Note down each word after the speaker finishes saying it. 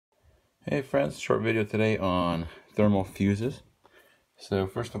Hey friends, short video today on thermal fuses. So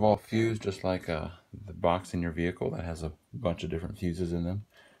first of all, fuse, just like the box in your vehicle that has a bunch of different fuses in them.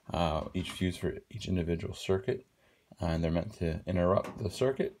 Each fuse for each individual circuit, and they're meant to interrupt the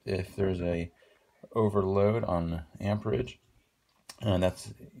circuit if there's a overload on amperage, and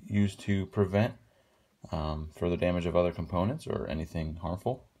that's used to prevent further damage of other components or anything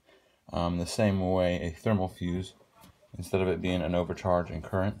harmful. The same way, a thermal fuse, instead of it being an overcharge in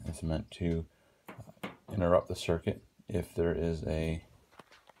current, it's meant to interrupt the circuit if there is a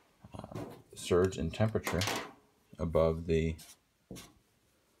surge in temperature above the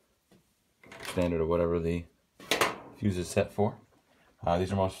standard of whatever the fuse is set for.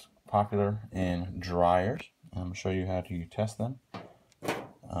 These are most popular in dryers. I'm going to show you how to test them.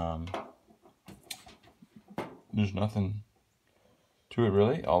 There's nothing to it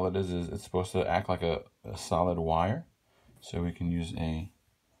really. All it is it's supposed to act like a solid wire. So we can use a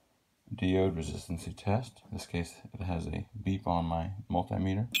diode resistancy test. In this case, it has a beep on my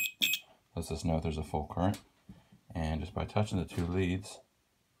multimeter. Lets us know if there's a full current. And just by touching the two leads,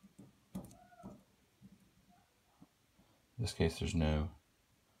 in this case there's no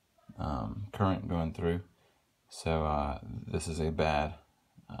current going through. So this is a bad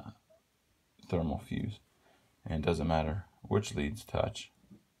thermal fuse. And it doesn't matter which leads touch,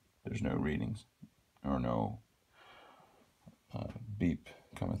 there's no readings or no beep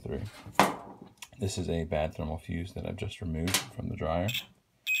coming through. This is a bad thermal fuse that I've just removed from the dryer.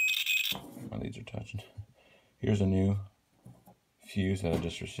 My leads are touching. Here's a new fuse that I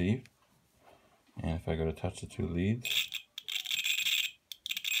just received, and if I go to touch the two leads,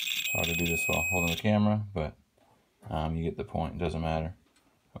 it's hard to do this while holding the camera, but you get the point. It doesn't matter.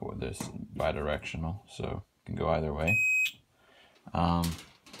 This is bidirectional, so it can go either way.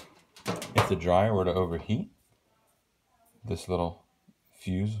 If the dryer were to overheat, this little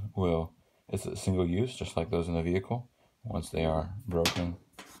fuse it's a single use, just like those in the vehicle. Once they are broken,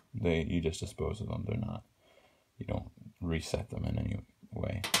 you just dispose of them. You don't reset them in any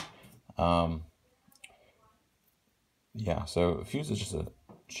way. Yeah, so a fuse is just a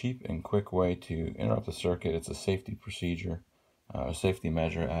cheap and quick way to interrupt the circuit. It's a safety procedure, a safety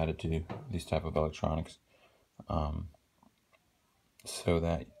measure added to these type of electronics, so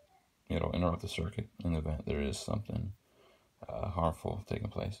that it'll interrupt the circuit in the event there is something harmful taking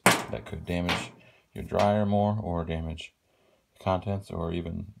place that could damage your dryer more, or damage the contents, or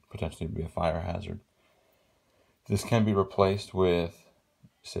even potentially be a fire hazard. This can be replaced with,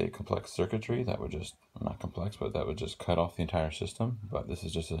 say, complex circuitry that would just, not complex, but that would just cut off the entire system. But this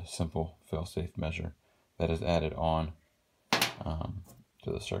is just a simple fail-safe measure that is added on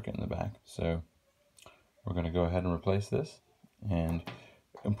to the circuit in the back. So we're going to go ahead and replace this. And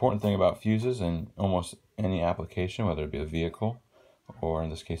important thing about fuses in almost any application, whether it be a vehicle or in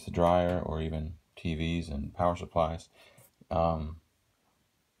this case the dryer, or even TVs and power supplies,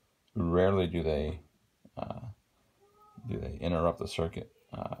 rarely do they interrupt the circuit.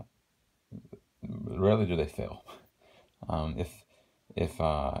 Rarely do they fail. If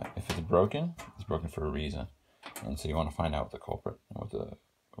it's broken, it's broken for a reason, and so you want to find out what the culprit,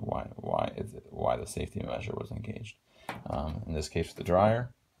 what why the safety measure was engaged. In this case, with the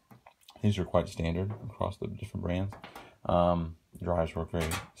dryer, these are quite standard across the different brands. Dryers work very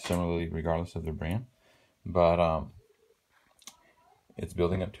similarly regardless of their brand, but it's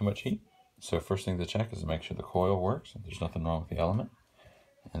building up too much heat. So first thing to check is to make sure the coil works, and there's nothing wrong with the element.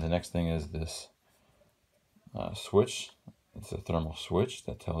 And the next thing is this switch. It's a thermal switch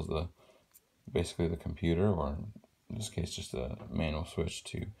that tells basically the computer, or in this case just a manual switch,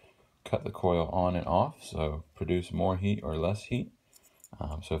 to cut the coil on and off, so produce more heat or less heat.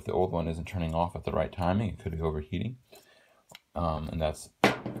 So if the old one isn't turning off at the right timing, it could be overheating. And that's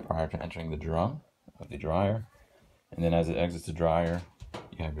prior to entering the drum of the dryer. And then as it exits the dryer,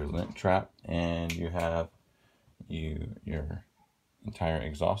 you have your lint trap, and you have your entire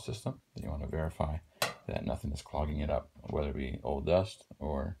exhaust system that you want to verify that nothing is clogging it up, whether it be old dust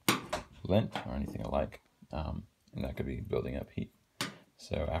or lint or anything alike. And that could be building up heat.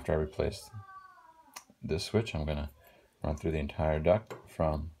 So after I replace this switch, I'm going to run through the entire duct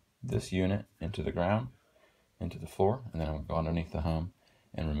from this unit into the ground, into the floor, and then I'm going to go underneath the home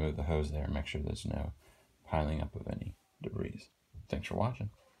and remove the hose there and make sure there's no piling up of any debris. Thanks for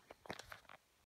watching.